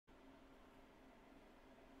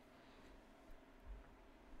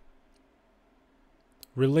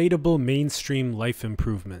Relatable mainstream life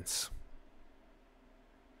improvements.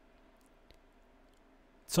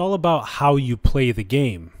 It's all about how you play the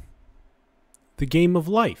game of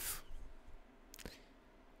life.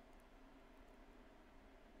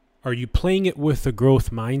 Are you playing it with a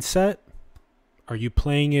growth mindset? Are you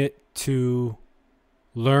playing it to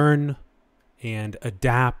learn and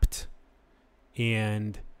adapt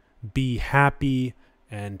and be happy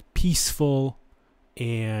and peaceful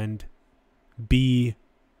and be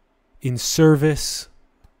in service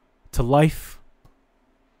to life?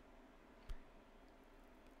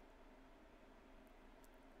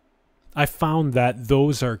 I found that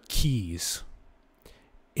those are keys.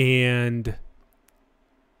 And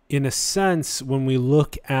in a sense, when we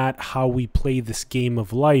look at how we play this game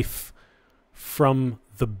of life from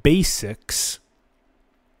the basics,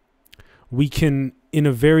 we can, in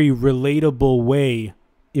a very relatable way,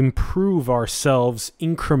 improve ourselves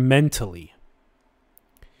incrementally.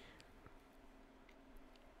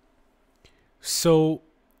 So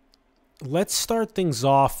let's start things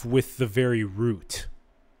off with the very root,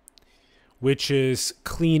 which is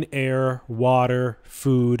clean air, water,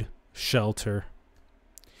 food, shelter.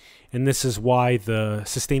 And this is why the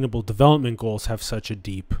Sustainable Development Goals have such a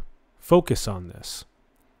deep focus on this.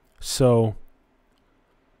 So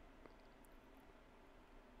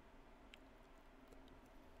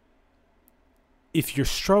if you're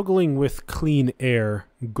struggling with clean air,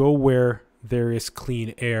 go where there is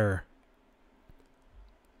clean air.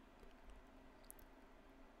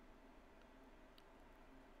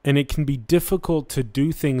 And it can be difficult to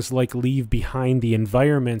do things like leave behind the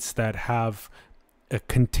environments that have a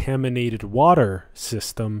contaminated water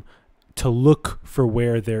system to look for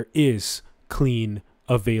where there is clean,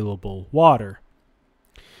 available water.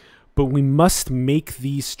 But we must make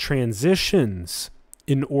these transitions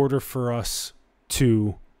in order for us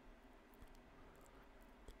to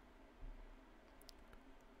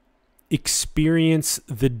experience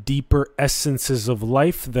the deeper essences of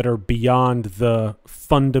life that are beyond the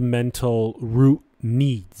fundamental root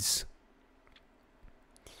needs.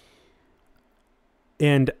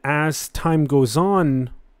 And as time goes on,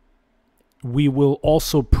 we will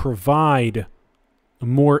also provide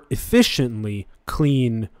more efficiently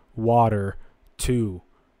clean water to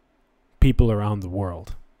people around the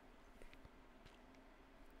world.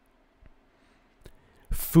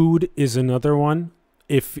 Food is another one.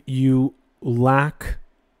 If you lack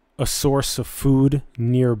a source of food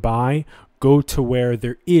nearby, go to where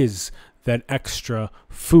there is that extra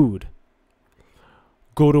food.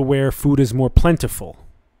 Go to where food is more plentiful.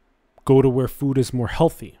 Go to where food is more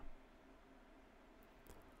healthy.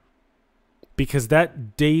 Because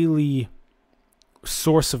that daily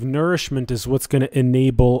source of nourishment is what's going to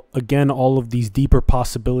enable, again, all of these deeper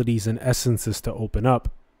possibilities and essences to open up.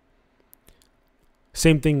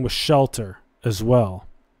 Same thing with shelter as well.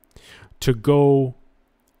 To go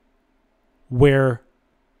where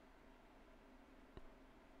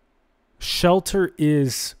shelter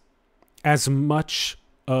is as much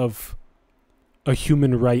of a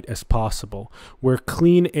human right as possible, where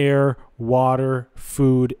clean air, water,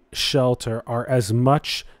 food, shelter are as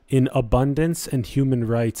much in abundance and human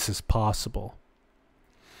rights as possible.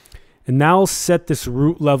 And now set this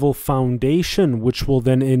root level foundation, which will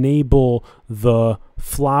then enable the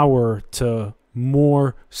flower to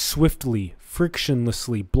more swiftly,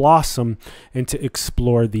 frictionlessly blossom and to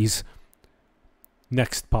explore these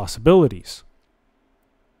next possibilities.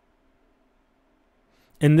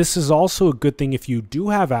 And this is also a good thing if you do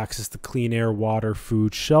have access to clean air, water,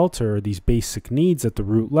 food, shelter, these basic needs at the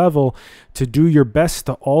root level, to do your best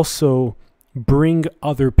to also bring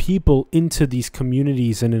other people into these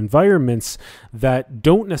communities and environments that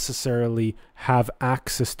don't necessarily have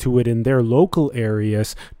access to it in their local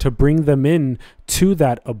areas, to bring them in to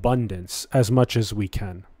that abundance as much as we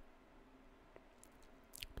can.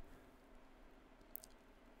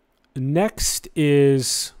 Next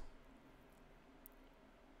is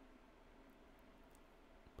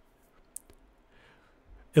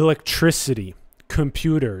electricity,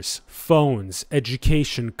 computers, phones,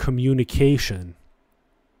 education, communication.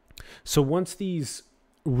 So once these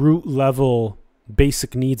root level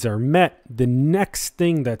basic needs are met, the next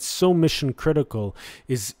thing that's so mission critical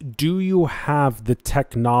is, do you have the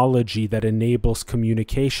technology that enables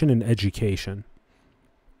communication and education?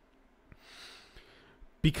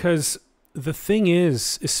 Because the thing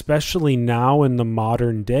is, especially now in the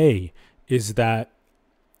modern day, is that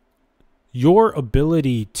your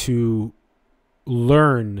ability to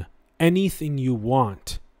learn anything you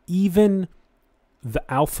want, even the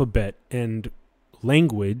alphabet and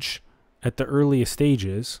language at the earliest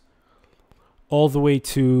stages, all the way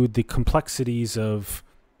to the complexities of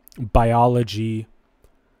biology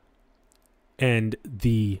and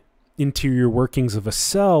the interior workings of a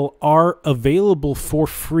cell are available for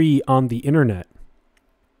free on the internet.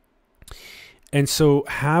 And so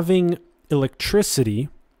having electricity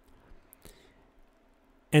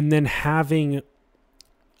and then having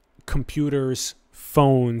computers,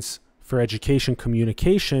 phones for education,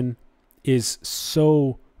 communication is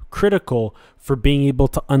so critical for being able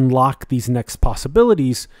to unlock these next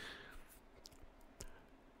possibilities.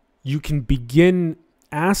 You can begin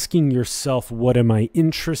asking yourself, what am I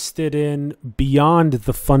interested in beyond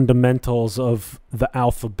the fundamentals of the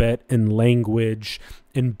alphabet and language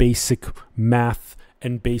and basic math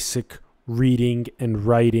and basic reading and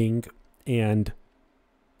writing and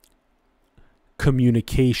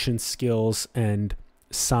communication skills and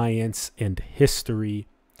science and history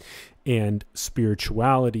and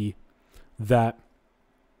spirituality, that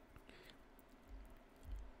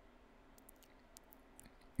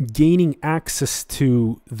gaining access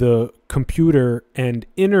to the computer and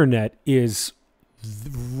internet is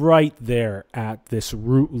right there at this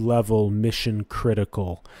root level, mission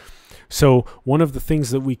critical. So one of the things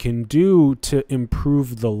that we can do to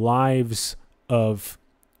improve the lives of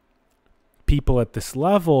people at this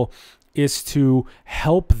level is to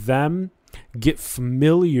help them get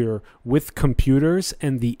familiar with computers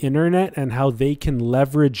and the internet and how they can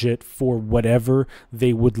leverage it for whatever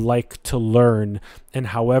they would like to learn and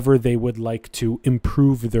however they would like to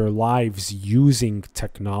improve their lives using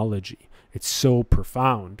technology. It's so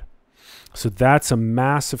profound. So that's a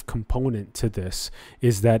massive component to this,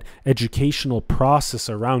 is that educational process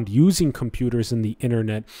around using computers and the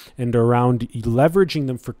internet and around leveraging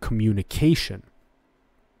them for communication.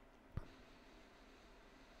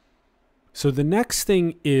 So the next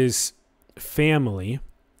thing is family.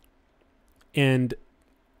 And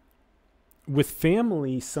with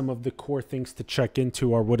family, some of the core things to check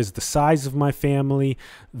into are, what is the size of my family,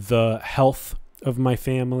 the health of my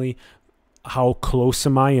family, how close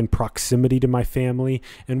am I in proximity to my family,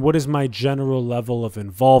 and what is my general level of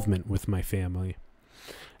involvement with my family.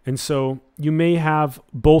 And so you may have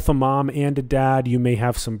both a mom and a dad. You may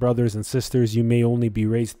have some brothers and sisters. You may only be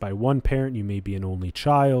raised by one parent. You may be an only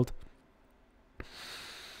child.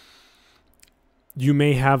 You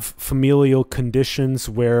may have familial conditions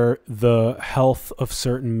where the health of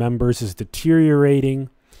certain members is deteriorating,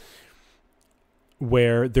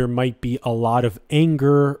 where there might be a lot of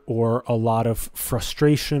anger or a lot of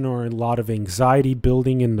frustration or a lot of anxiety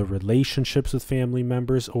building in the relationships with family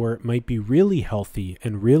members, or it might be really healthy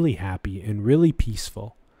and really happy and really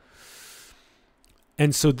peaceful.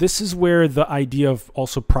 And so this is where the idea of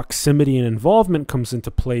also proximity and involvement comes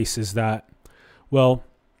into place, is that, well,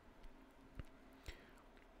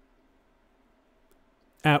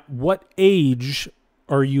 at what age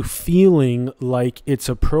are you feeling like it's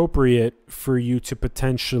appropriate for you to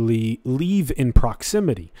potentially leave in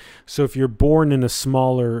proximity? So if you're born in a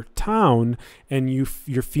smaller town and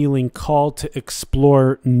you're feeling called to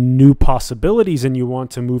explore new possibilities and you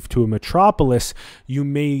want to move to a metropolis, you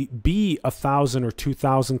may be 1,000 or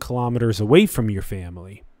 2,000 kilometers away from your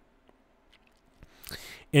family.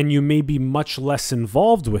 And you may be much less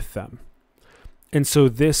involved with them. And so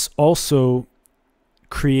this also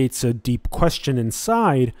creates a deep question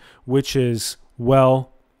inside, which is,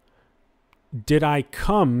 well, did I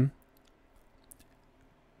come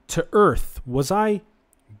to Earth? Was I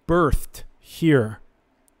birthed here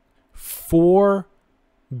for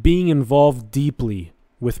being involved deeply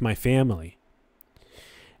with my family?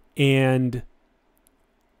 And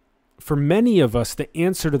for many of us, the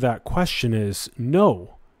answer to that question is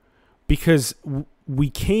no, because we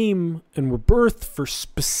came and were birthed for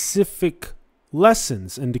specific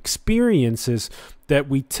lessons and experiences that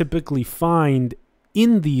we typically find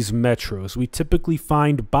in these metros. We typically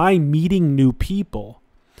find by meeting new people.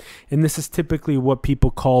 And this is typically what people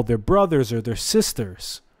call their brothers or their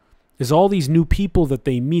sisters, is all these new people that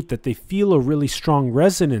they meet that they feel a really strong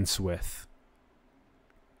resonance with.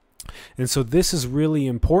 And so this is really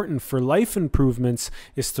important for life improvements,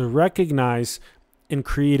 is to recognize and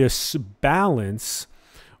create a balance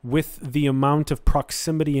with the amount of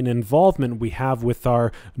proximity and involvement we have with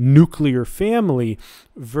our nuclear family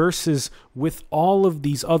versus with all of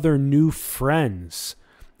these other new friends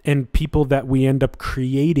and people that we end up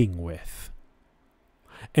creating with,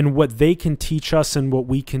 and what they can teach us and what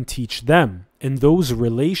we can teach them in those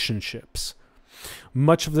relationships.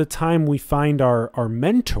 Much of the time we find our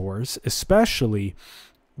mentors, especially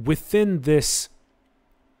within this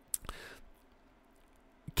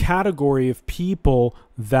category of people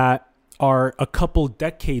that are a couple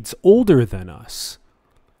decades older than us.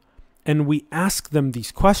 And we ask them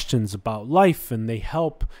these questions about life, and they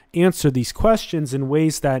help answer these questions in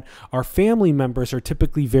ways that our family members are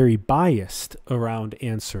typically very biased around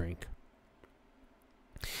answering.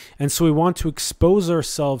 And so we want to expose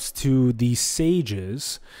ourselves to these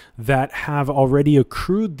sages that have already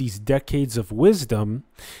accrued these decades of wisdom.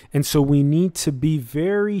 And so we need to be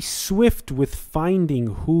very swift with finding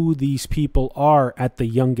who these people are at the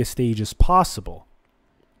youngest ages possible.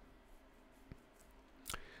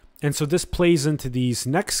 And so this plays into these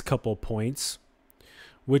next couple points,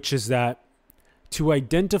 which is that to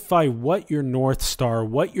identify what your North Star,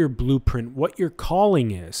 what your blueprint, what your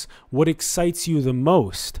calling is, what excites you the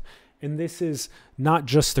most. And this is not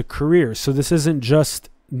just a career. So this isn't just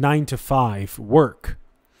 9 to 5 work,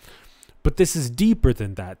 but this is deeper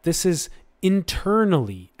than that. This is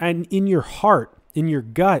internally and in your heart, in your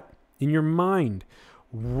gut, in your mind.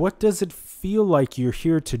 What does it feel like you're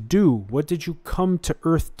here to do? What did you come to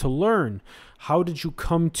Earth to learn? How did you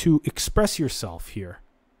come to express yourself here?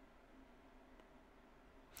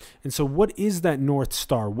 And so what is that North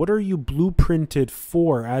Star? What are you blueprinted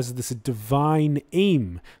for as this divine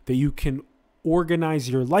aim that you can organize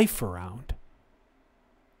your life around?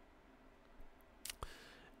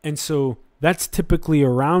 And so that's typically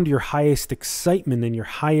around your highest excitement and your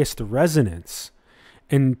highest resonance.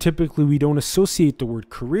 And typically we don't associate the word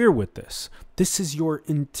career with this. This is your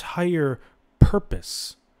entire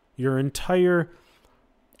purpose, your entire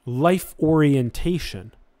life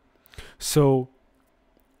orientation. So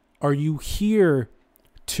are you here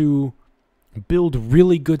to build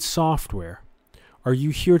really good software? Are you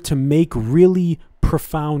here to make really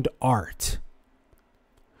profound art?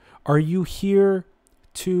 Are you here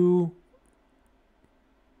to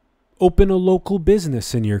open a local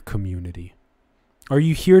business in your community? Are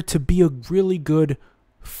you here to be a really good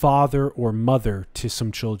father or mother to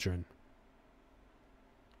some children?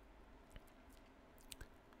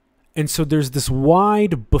 And so there's this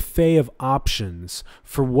wide buffet of options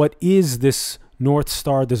for what is this North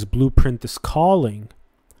Star, this blueprint, this calling,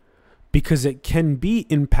 because it can be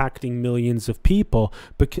impacting millions of people,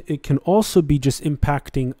 but it can also be just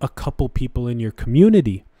impacting a couple people in your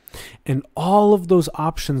community. And all of those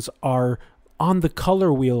options are on the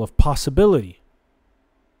color wheel of possibility,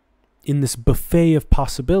 in this buffet of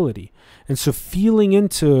possibility. And so feeling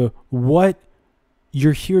into what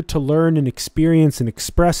you're here to learn and experience and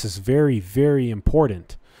express is very, very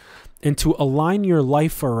important. And to align your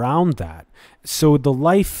life around that. So the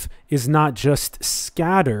life is not just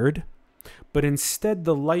scattered, but instead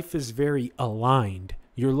the life is very aligned.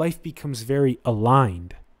 Your life becomes very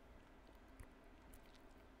aligned.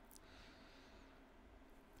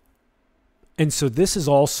 And so this is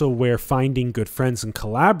also where finding good friends and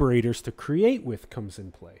collaborators to create with comes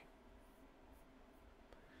in play.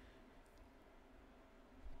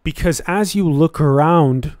 Because as you look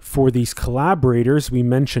around for these collaborators, we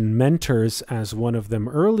mentioned mentors as one of them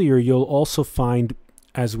earlier, you'll also find,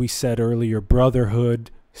 as we said earlier, brotherhood,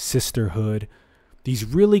 sisterhood, these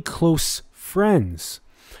really close friends.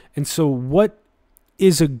 And so what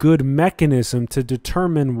is a good mechanism to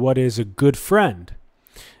determine what is a good friend?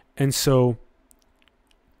 And so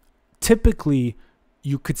typically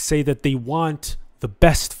you could say that they want the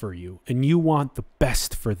best for you and you want the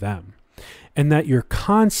best for them. And that you're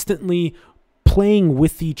constantly playing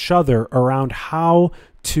with each other around how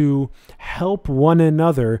to help one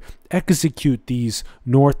another execute these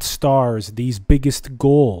North Stars, these biggest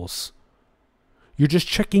goals. You're just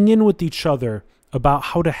checking in with each other about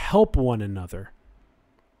how to help one another.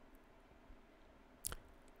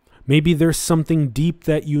 Maybe there's something deep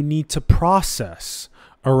that you need to process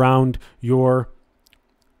around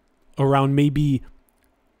maybe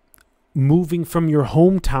moving from your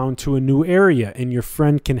hometown to a new area, and your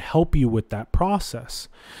friend can help you with that process.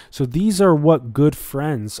 So these are what good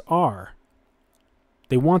friends are.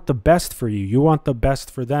 They want the best for you. You want the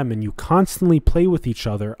best for them, and you constantly play with each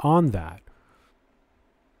other on that.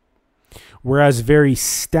 Whereas very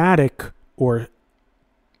static or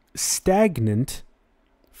stagnant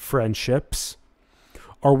friendships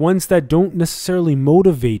are ones that don't necessarily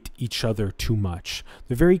motivate each other too much.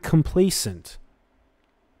 They're very complacent.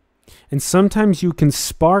 And sometimes you can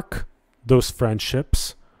spark those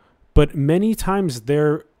friendships, but many times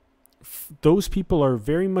those people are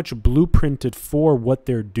very much blueprinted for what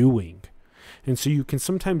they're doing. And so you can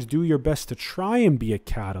sometimes do your best to try and be a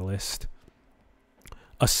catalyst,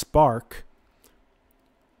 a spark,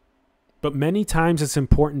 but many times it's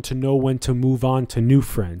important to know when to move on to new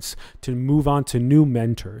friends, to move on to new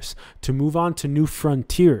mentors, to move on to new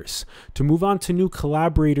frontiers, to move on to new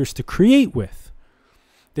collaborators to create with.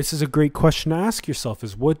 this is a great question to ask yourself,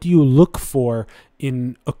 is what do you look for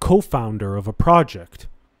in a co-founder of a project?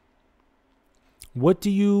 What do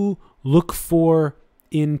you look for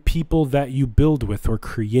in people that you build with or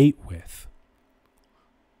create with?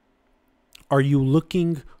 Are you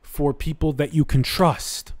looking for people that you can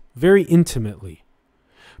trust very intimately?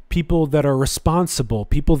 People that are responsible,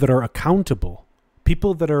 people that are accountable,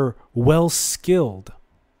 people that are well-skilled.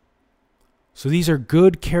 So these are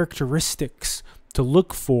good characteristics to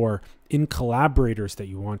look for in collaborators that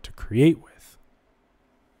you want to create with.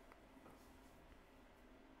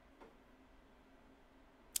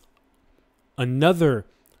 Another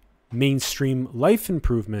mainstream life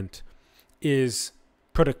improvement is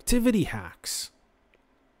productivity hacks.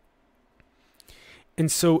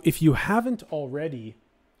 And so if you haven't already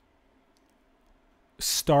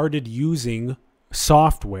started using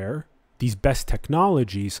software, these best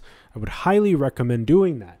technologies, I would highly recommend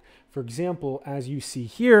doing that. For example, as you see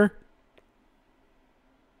here,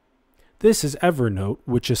 this is Evernote,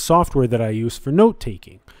 which is software that I use for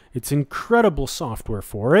note-taking. It's incredible software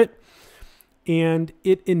for it, and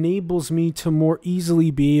it enables me to more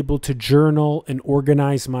easily be able to journal and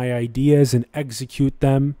organize my ideas and execute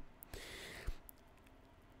them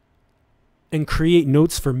and create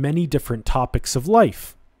notes for many different topics of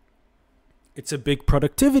life. It's a big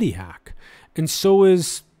productivity hack. And so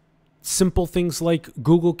is simple things like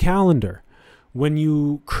Google Calendar. When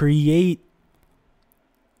you create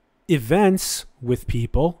events with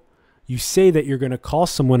people, you say that you're going to call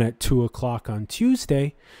someone at 2 o'clock on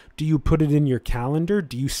Tuesday. Do you put it in your calendar?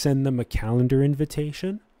 Do you send them a calendar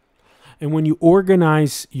invitation? And when you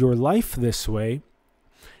organize your life this way,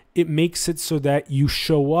 it makes it so that you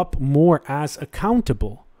show up more as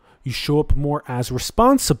accountable. You show up more as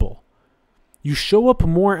responsible. You show up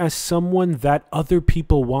more as someone that other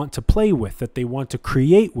people want to play with, that they want to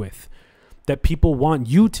create with, that people want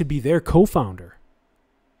you to be their co-founder.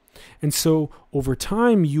 And so over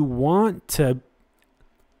time, you want to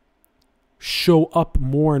show up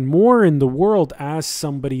more and more in the world as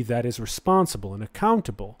somebody that is responsible and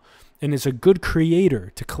accountable and is a good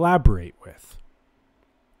creator to collaborate with.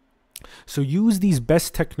 So use these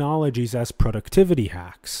best technologies as productivity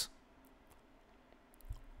hacks.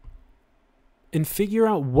 And figure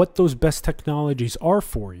out what those best technologies are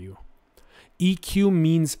for you. EQ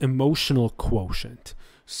means emotional quotient.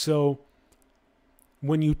 So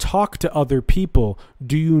when you talk to other people,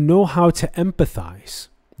 do you know how to empathize?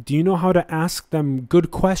 Do you know how to ask them good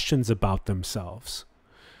questions about themselves?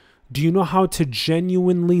 Do you know how to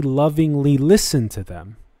genuinely, lovingly listen to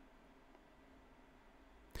them?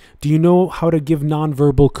 Do you know how to give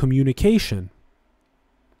nonverbal communication?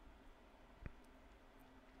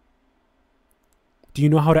 Do you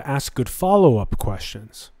know how to ask good follow-up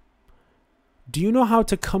questions? Do you know how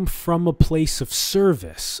to come from a place of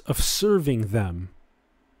service, of serving them?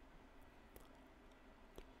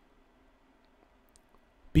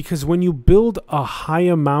 Because when you build a high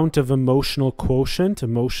amount of emotional quotient,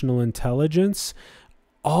 emotional intelligence,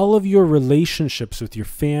 all of your relationships with your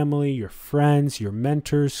family, your friends, your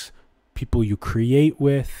mentors, people you create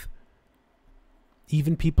with,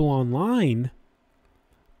 even people online,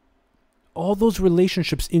 all those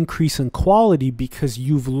relationships increase in quality because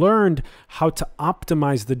you've learned how to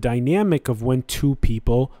optimize the dynamic of when two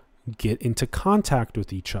people get into contact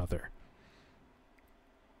with each other.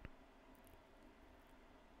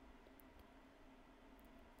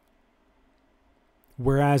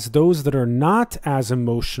 Whereas those that are not as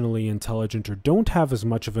emotionally intelligent or don't have as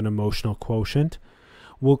much of an emotional quotient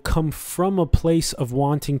will come from a place of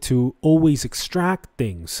wanting to always extract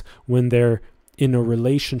things when they're in a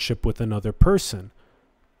relationship with another person.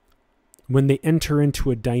 When they enter into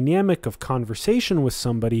a dynamic of conversation with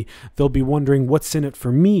somebody, they'll be wondering, what's in it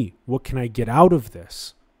for me? What can I get out of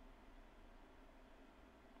this?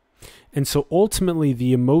 And so ultimately,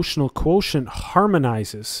 the emotional quotient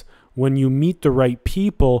harmonizes. When you meet the right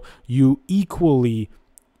people, you equally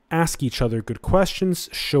ask each other good questions,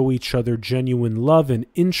 show each other genuine love and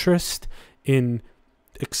interest in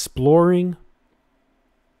exploring.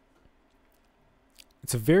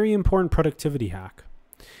 It's a very important productivity hack.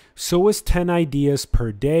 So is 10 ideas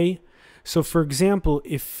per day. So for example,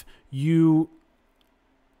 if you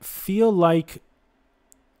feel like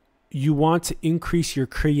you want to increase your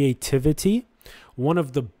creativity, one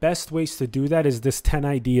of the best ways to do that is this 10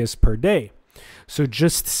 ideas per day. So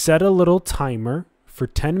just set a little timer for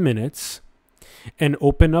 10 minutes and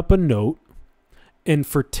open up a note. And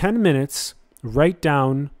for 10 minutes, write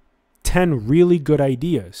down 10 really good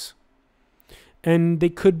ideas. And they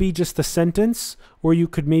could be just a sentence, or you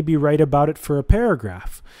could maybe write about it for a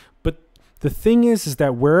paragraph. But the thing is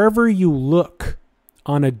that wherever you look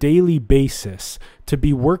on a daily basis to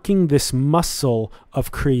be working this muscle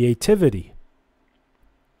of creativity.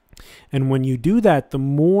 And when you do that, the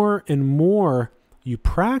more and more you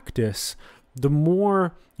practice, the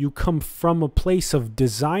more you come from a place of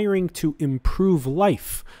desiring to improve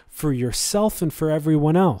life for yourself and for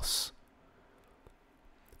everyone else.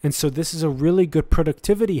 And so this is a really good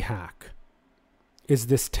productivity hack, is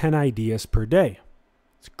this 10 ideas per day.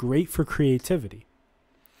 It's great for creativity.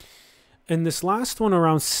 And this last one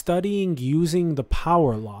around studying using the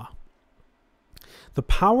power law. The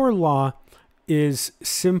power law is,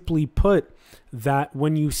 simply put, that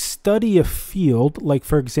when you study a field, like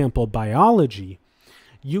for example biology,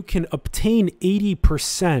 you can obtain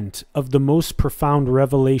 80% of the most profound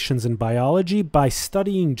revelations in biology by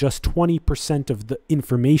studying just 20% of the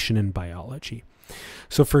information in biology.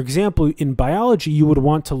 So for example, in biology, you would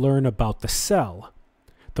want to learn about the cell,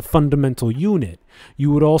 the fundamental unit.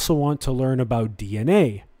 You would also want to learn about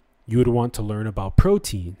DNA. You would want to learn about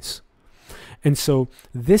proteins. And so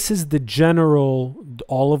this is the general,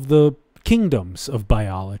 all of the kingdoms of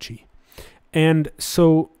biology. And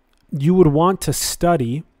so you would want to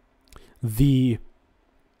study the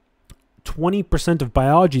 20% of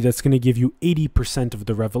biology that's going to give you 80% of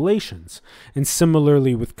the revelations. And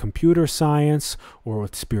similarly with computer science or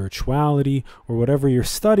with spirituality or whatever you're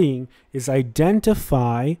studying, is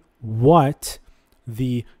identify what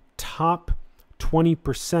the top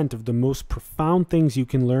 20% of the most profound things you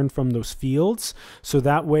can learn from those fields, so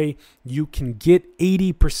that way you can get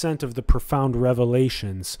 80% of the profound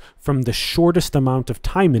revelations from the shortest amount of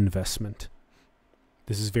time investment.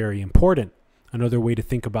 This is very important. Another way to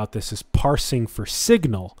think about this is parsing for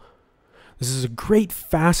signal. This is a great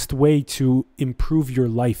fast way to improve your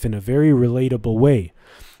life in a very relatable way,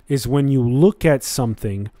 is when you look at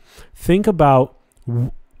something, think about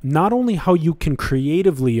not only how you can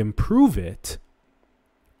creatively improve it,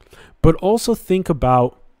 but also think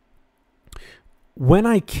about, when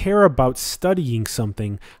I care about studying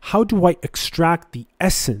something, how do I extract the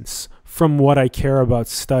essence from what I care about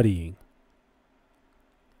studying?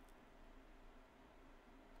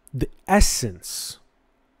 The essence.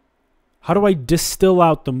 How do I distill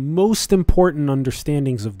out the most important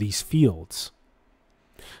understandings of these fields?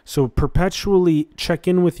 So perpetually check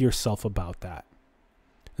in with yourself about that.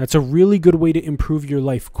 That's a really good way to improve your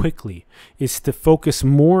life quickly, is to focus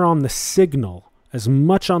more on the signal, as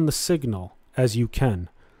much on the signal as you can.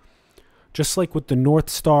 Just like with the North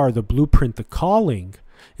Star, the blueprint, the calling,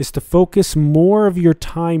 is to focus more of your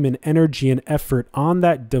time and energy and effort on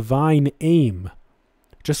that divine aim.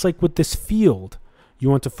 Just like with this field, you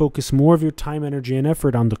want to focus more of your time, energy, and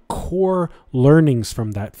effort on the core learnings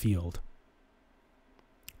from that field.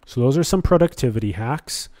 So those are some productivity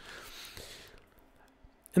hacks.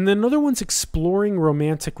 And then another one's exploring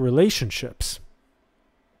romantic relationships.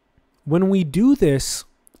 When we do this,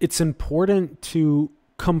 it's important to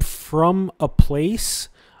come from a place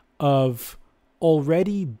of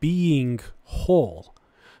already being whole.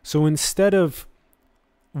 So instead of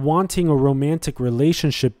wanting a romantic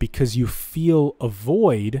relationship because you feel a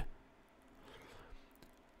void,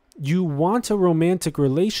 you want a romantic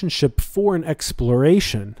relationship for an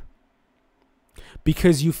exploration,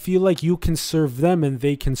 because you feel like you can serve them and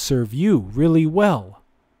they can serve you really well.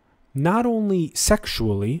 Not only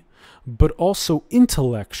sexually, but also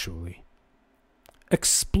intellectually,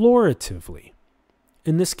 exploratively.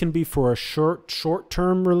 And this can be for a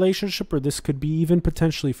short-term relationship, or this could be even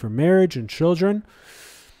potentially for marriage and children.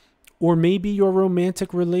 Or maybe your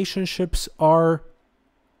romantic relationships are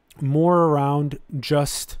more around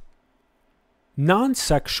just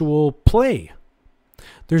non-sexual play.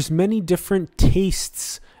 There's many different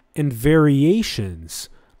tastes and variations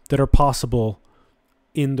that are possible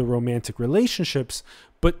in the romantic relationships,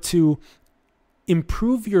 but to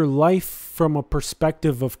improve your life from a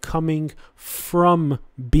perspective of coming from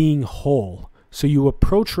being whole. So you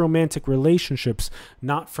approach romantic relationships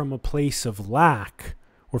not from a place of lack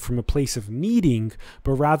or from a place of needing,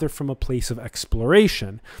 but rather from a place of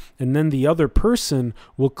exploration. And then the other person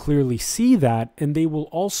will clearly see that, and they will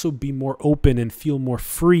also be more open and feel more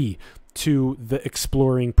free to the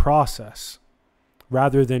exploring process,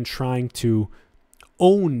 rather than trying to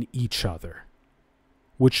own each other,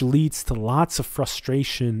 which leads to lots of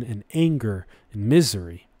frustration and anger and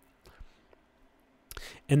misery.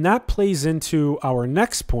 And that plays into our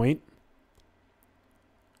next point,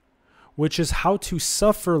 which is how to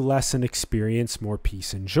suffer less and experience more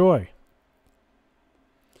peace and joy.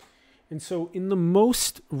 And so in the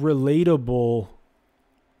most relatable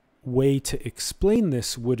way to explain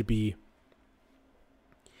this would be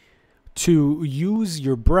to use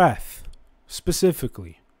your breath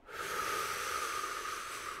specifically.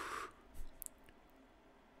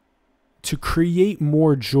 to create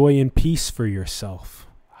more joy and peace for yourself.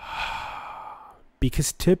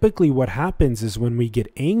 Because typically what happens is when we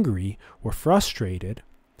get angry or frustrated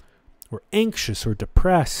or anxious or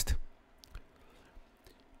depressed,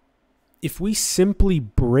 if we simply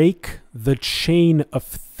break the chain of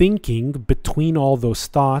thinking between all those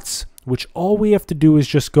thoughts, which all we have to do is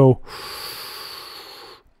just go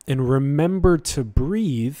and remember to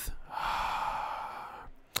breathe,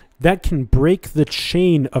 that can break the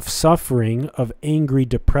chain of suffering, of angry,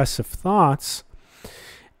 depressive thoughts.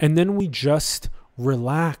 And then we just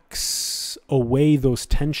relax away those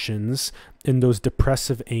tensions and those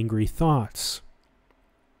depressive, angry thoughts.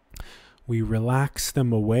 We relax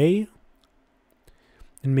them away.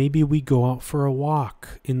 And maybe we go out for a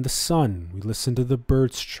walk in the sun. We listen to the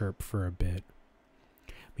birds chirp for a bit.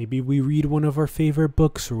 Maybe we read one of our favorite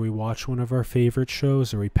books, or we watch one of our favorite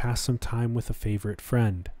shows, or we pass some time with a favorite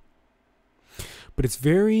friend. But it's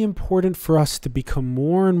very important for us to become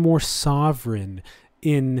more and more sovereign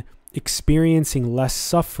in experiencing less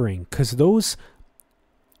suffering, because those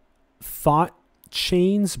thought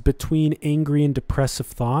chains between angry and depressive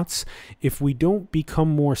thoughts, if we don't become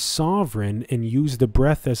more sovereign and use the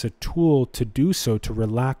breath as a tool to do so, to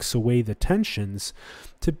relax away the tensions,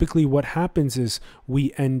 typically what happens is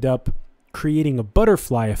we end up creating a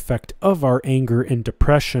butterfly effect of our anger and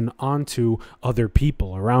depression onto other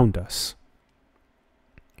people around us.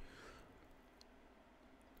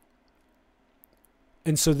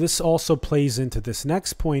 And so this also plays into this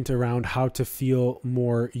next point around how to feel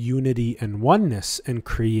more unity and oneness and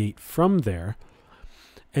create from there.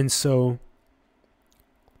 And so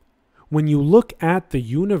when you look at the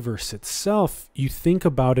universe itself, you think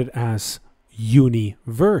about it as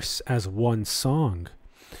universe, as one song.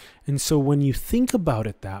 And so when you think about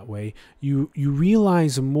it that way, you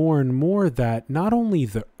realize more and more that not only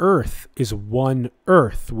the earth is one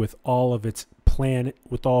earth with all of its planet,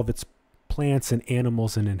 with all of its plants and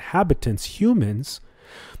animals and inhabitants, humans,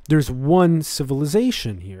 there's one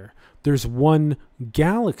civilization here. There's one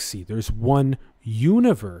galaxy. There's one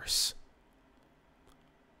universe.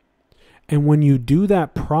 And when you do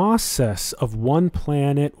that process of one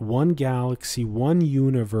planet, one galaxy, one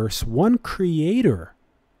universe, one creator,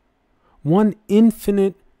 one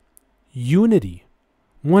infinite unity,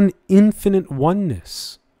 one infinite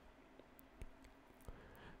oneness,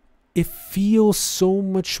 it feels so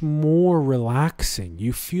much more relaxing.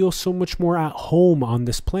 You feel so much more at home on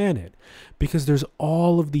this planet because there's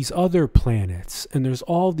all of these other planets and there's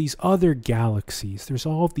all these other galaxies. There's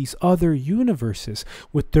all of these other universes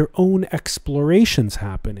with their own explorations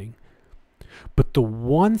happening. But the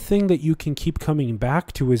one thing that you can keep coming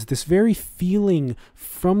back to is this very feeling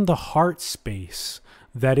from the heart space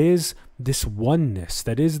that is this oneness,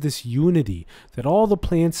 that is this unity, that all the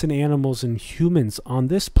plants and animals and humans on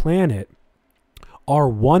this planet are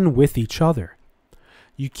one with each other.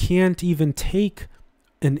 You can't even take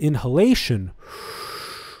an inhalation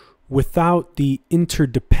without the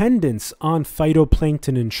interdependence on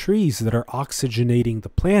phytoplankton and trees that are oxygenating the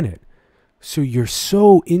planet. So you're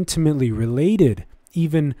so intimately related,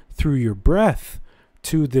 even through your breath,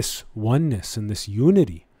 to this oneness and this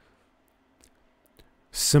unity.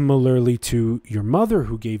 Similarly to your mother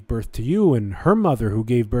who gave birth to you, and her mother who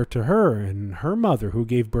gave birth to her, and her mother who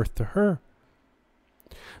gave birth to her.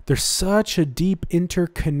 There's such a deep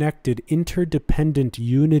interconnected, interdependent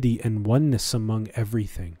unity and oneness among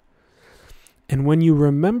everything. And when you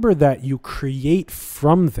remember that, you create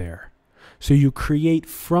from there. So you create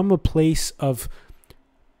from a place of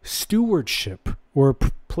stewardship, or a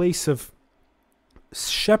place of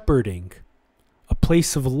shepherding, a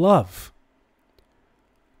place of love,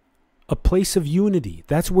 a place of unity.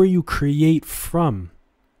 That's where you create from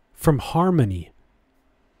harmony.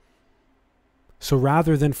 So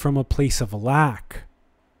rather than from a place of lack,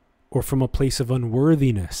 or from a place of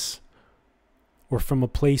unworthiness, or from a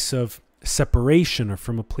place of separation, or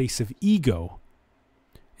from a place of ego,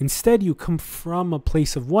 instead you come from a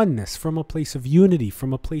place of oneness, from a place of unity,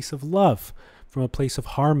 from a place of love, from a place of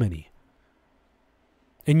harmony.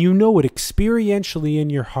 And you know it experientially in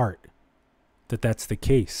your heart that that's the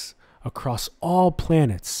case. Across all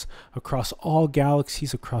planets, across all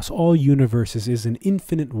galaxies, across all universes is an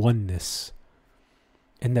infinite oneness.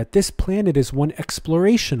 And that this planet is one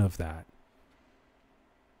exploration of that.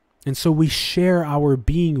 And so we share our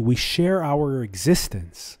being, we share our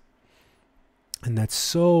existence. And that's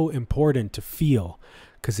so important to feel,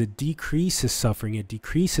 because it decreases suffering, it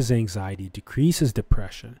decreases anxiety, it decreases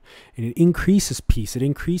depression, and it increases peace, it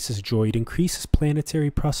increases joy, it increases planetary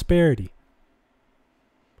prosperity.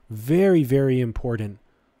 Very, very important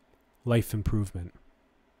life improvement.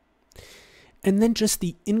 And then just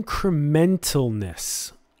the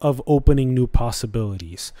incrementalness of opening new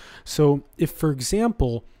possibilities. So if, for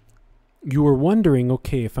example, you were wondering,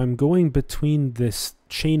 okay, if I'm going between this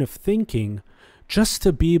chain of thinking, just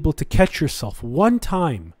to be able to catch yourself one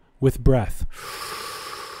time with breath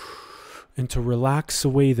and to relax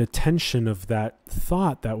away the tension of that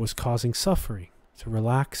thought that was causing suffering, to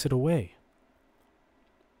relax it away.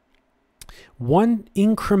 One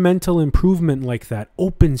incremental improvement like that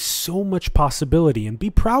opens so much possibility, and be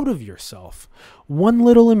proud of yourself. One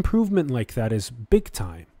little improvement like that is big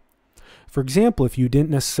time. For example, if you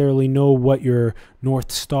didn't necessarily know what your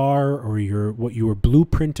North Star or what you were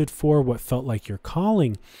blueprinted for, what felt like your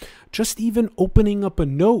calling, just even opening up a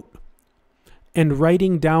note and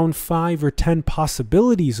writing down 5 or 10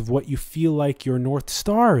 possibilities of what you feel like your North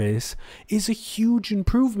Star is a huge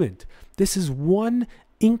improvement. This is one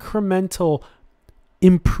incremental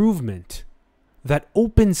improvement that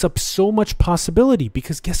opens up so much possibility,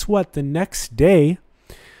 because guess what? The next day,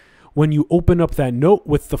 when you open up that note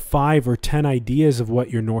with the 5 or 10 ideas of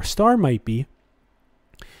what your North Star might be,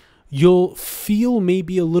 you'll feel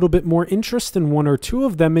maybe a little bit more interest in 1 or 2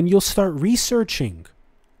 of them, and you'll start researching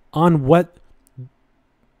on what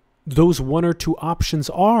those 1 or 2 options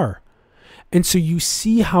are. And so you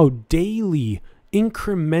see how daily,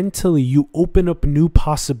 incrementally, you open up new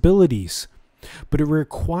possibilities. But it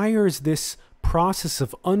requires this process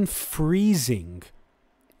of unfreezing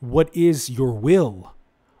what is your will,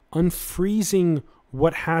 unfreezing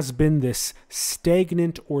what has been this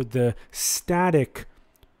stagnant or the static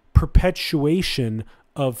perpetuation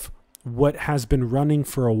of what has been running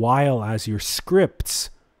for a while as your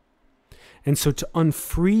scripts. And so to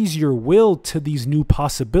unfreeze your will to these new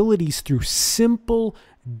possibilities through simple,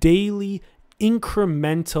 daily,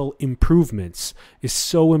 incremental improvements is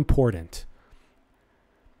so important.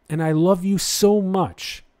 And I love you so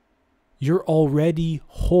much. You're already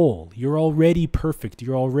whole. You're already perfect.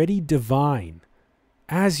 You're already divine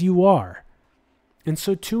as you are. And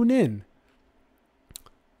so tune in.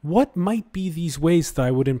 What might be these ways that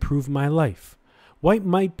I would improve my life? What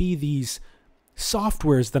might be these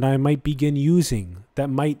softwares that I might begin using that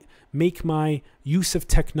might make my use of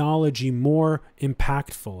technology more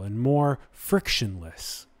impactful and more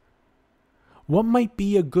frictionless? What might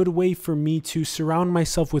be a good way for me to surround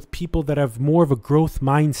myself with people that have more of a growth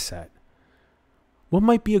mindset? What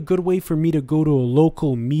might be a good way for me to go to a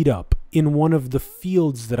local meetup in one of the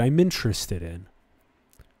fields that I'm interested in?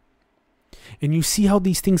 And you see how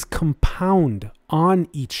these things compound on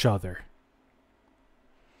each other.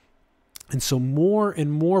 And so more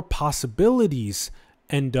and more possibilities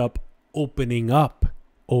end up opening up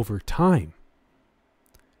over time.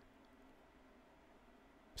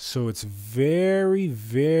 So it's very,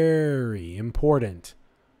 very important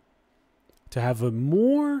to have a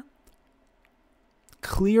more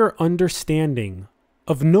clear understanding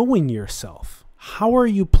of knowing yourself. How are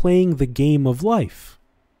you playing the game of life?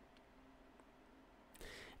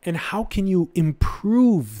 And how can you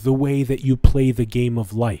improve the way that you play the game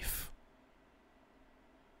of life?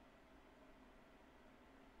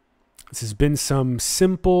 This has been some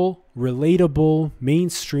simple, relatable,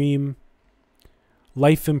 mainstream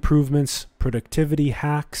life improvements, productivity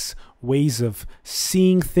hacks, ways of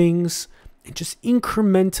seeing things, and just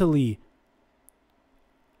incrementally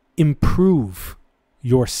improve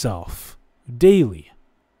yourself daily.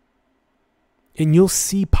 And you'll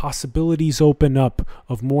see possibilities open up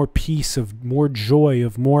of more peace, of more joy,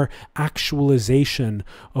 of more actualization,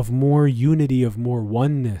 of more unity, of more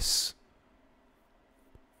oneness.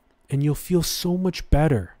 And you'll feel so much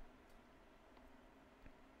better.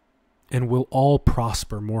 And we'll all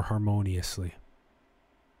prosper more harmoniously.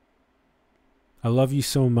 I love you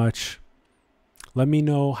so much. Let me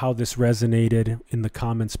know how this resonated in the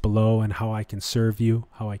comments below and how I can serve you,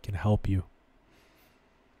 how I can help you.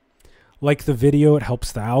 Like the video, it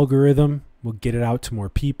helps the algorithm. We'll get it out to more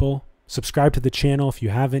people. Subscribe to the channel if you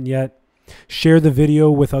haven't yet. Share the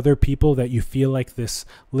video with other people that you feel like this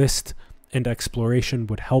list and exploration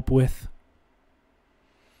would help with.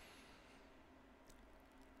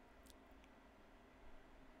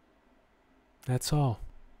 That's all.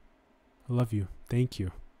 I love you. Thank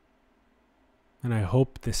you. And I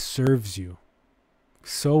hope this serves you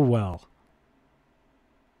so well.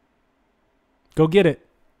 Go get it.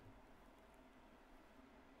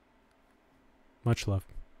 Much love.